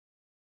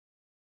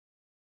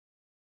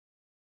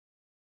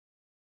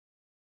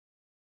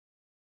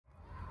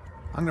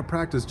I'm going to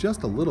practice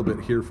just a little bit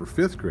here for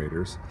fifth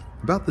graders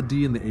about the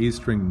D and the A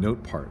string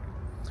note part.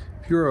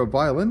 If you're a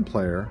violin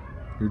player,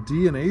 your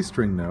D and A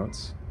string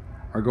notes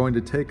are going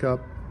to take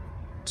up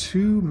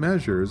 2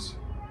 measures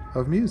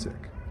of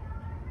music.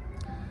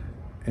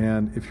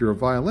 And if you're a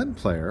violin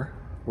player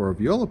or a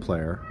viola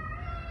player,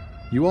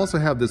 you also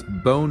have this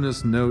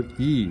bonus note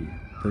E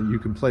that you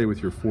can play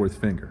with your 4th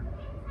finger.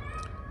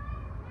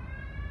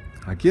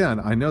 Again,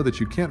 I know that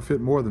you can't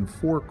fit more than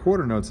 4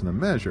 quarter notes in a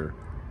measure,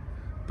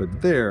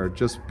 but there,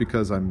 just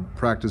because I'm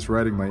practice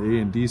writing my A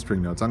and D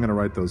string notes, I'm going to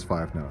write those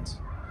 5 notes.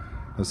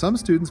 Now, some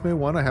students may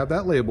want to have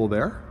that label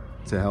there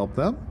to help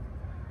them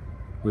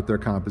with their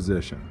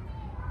composition.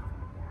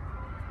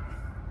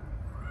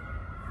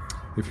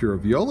 If you're a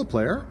viola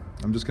player,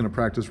 I'm just going to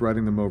practice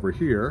writing them over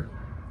here.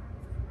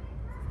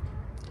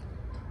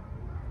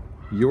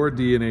 Your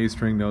D and A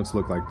string notes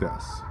look like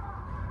this.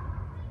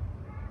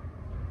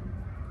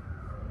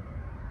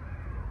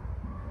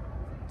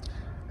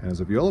 And as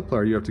a viola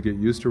player, you have to get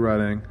used to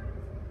writing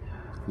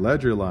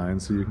ledger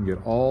lines so you can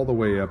get all the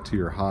way up to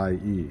your high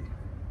E.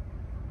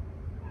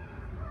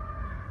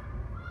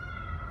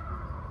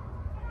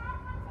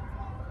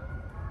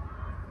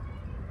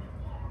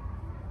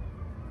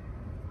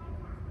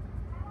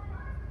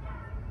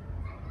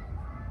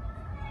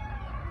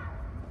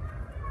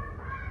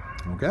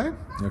 Okay,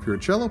 now if you're a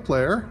cello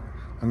player,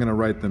 I'm going to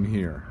write them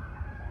here.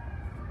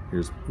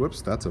 Here's,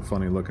 whoops, that's a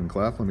funny looking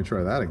clef. Let me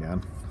try that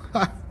again.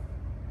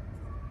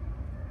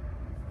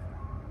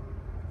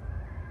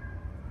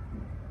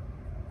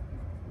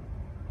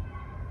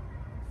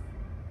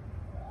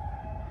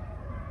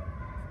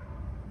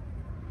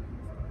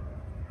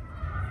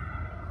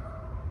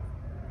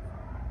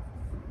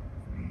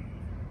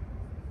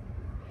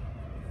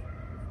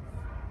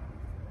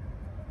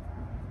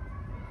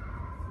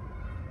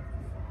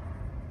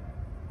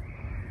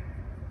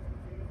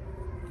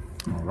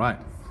 All right,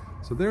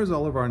 so there's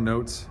all of our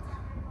notes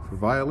for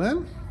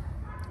violin,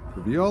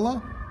 for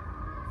viola,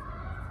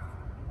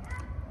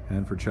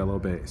 and for cello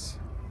bass.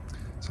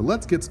 So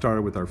let's get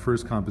started with our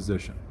first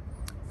composition.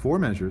 4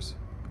 measures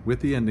with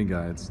the ending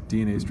guides,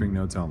 D and A string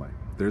notes only.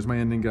 There's my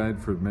ending guide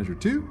for measure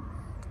 2,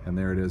 and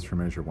there it is for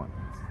measure 1.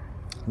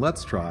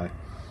 Let's try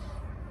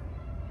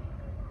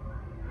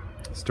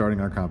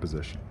starting our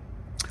composition.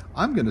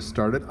 I'm going to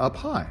start it up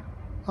high,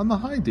 on the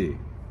high D.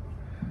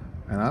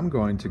 And I'm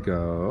going to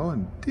go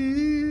and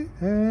D,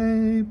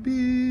 A,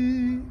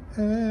 B,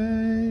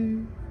 A,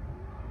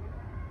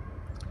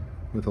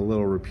 with a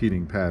little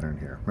repeating pattern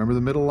here. Remember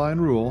the middle line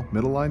rule,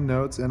 middle line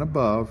notes and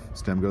above,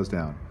 stem goes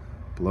down.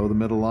 Below the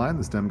middle line,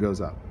 the stem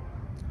goes up.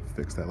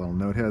 Fix that little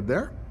note head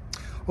there.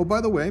 Oh, by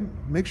the way,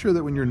 make sure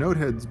that when your note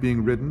head's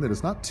being written that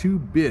it's not too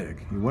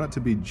big. You want it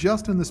to be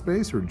just in the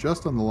space or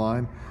just on the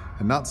line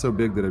and not so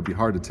big that it'd be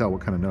hard to tell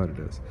what kind of note it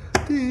is.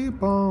 D,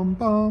 bum,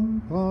 bum,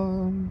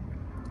 bum.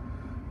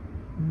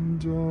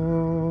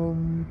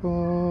 Dum,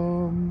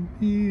 bum,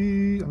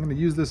 E. I'm going to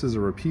use this as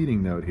a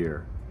repeating note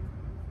here.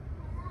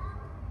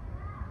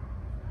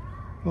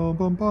 Bum,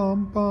 bum,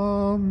 bum,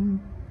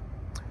 bum.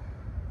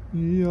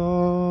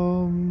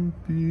 Yum,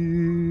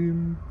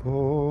 beam,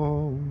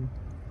 bum.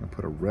 I'll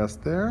put a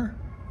rest there.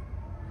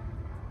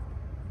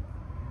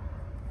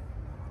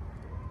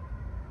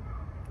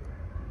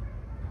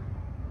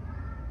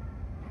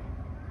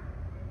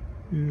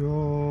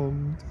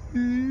 Yum,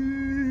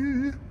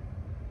 dee.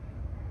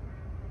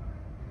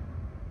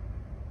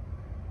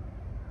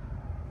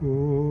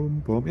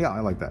 Boom, boom. Yeah, I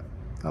like that.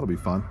 That'll be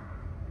fun.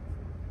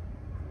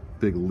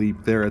 Big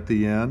leap there at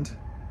the end.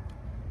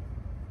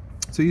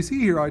 So you see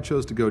here I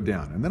chose to go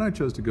down, and then I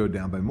chose to go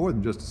down by more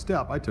than just a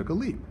step. I took a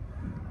leap.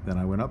 Then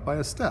I went up by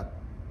a step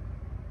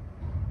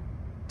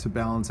to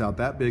balance out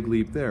that big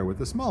leap there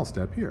with a small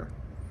step here.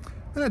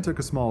 Then I took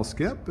a small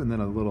skip and then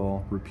a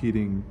little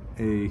repeating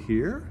A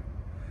here,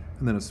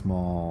 and then a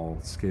small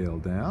scale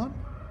down.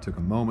 Took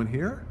a moment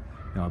here.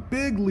 Now a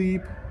big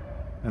leap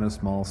and a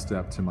small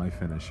step to my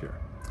finish here.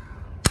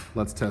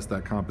 Let's test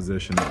that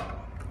composition out.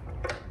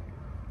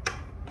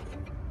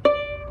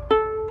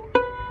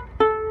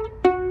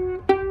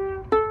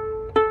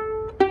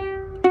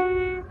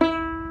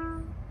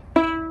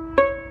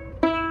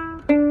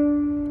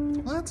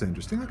 Well, that's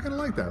interesting. I kind of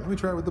like that. Let me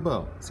try it with the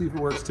bow. See if it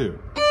works too.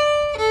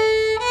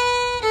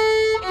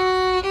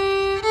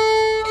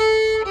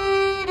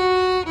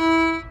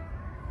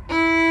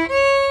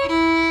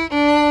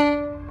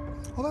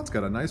 Well, that's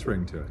got a nice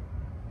ring to it.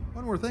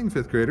 One more thing,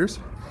 5th graders.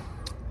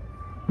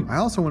 I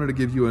also wanted to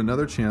give you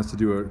another chance to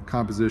do a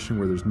composition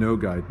where there's no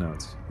guide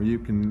notes, where you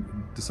can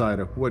decide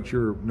what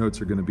your notes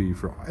are going to be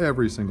for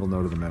every single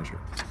note of the measure.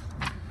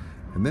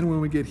 And then when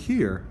we get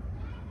here,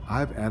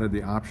 I've added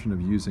the option of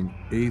using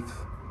 8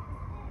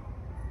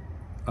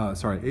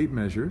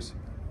 measures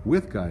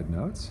with guide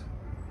notes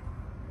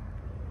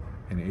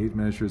and 8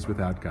 measures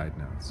without guide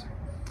notes.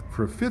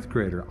 For a 5th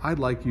grader, I'd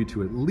like you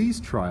to at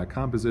least try a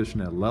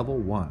composition at level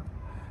 1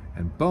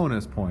 and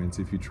bonus points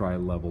if you try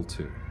level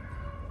 2.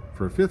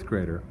 For a 5th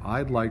grader,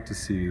 I'd like to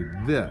see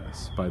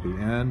this by the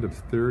end of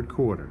 3rd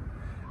quarter.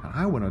 And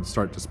I want to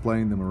start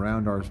displaying them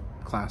around our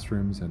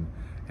classrooms and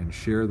and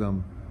share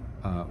them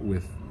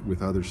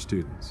with other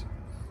students.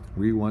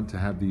 We want to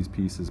have these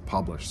pieces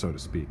published, so to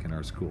speak, in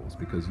our schools,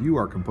 because you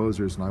are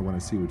composers and I want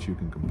to see what you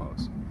can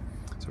compose.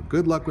 So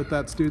good luck with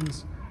that,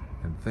 students,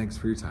 and thanks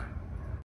for your time.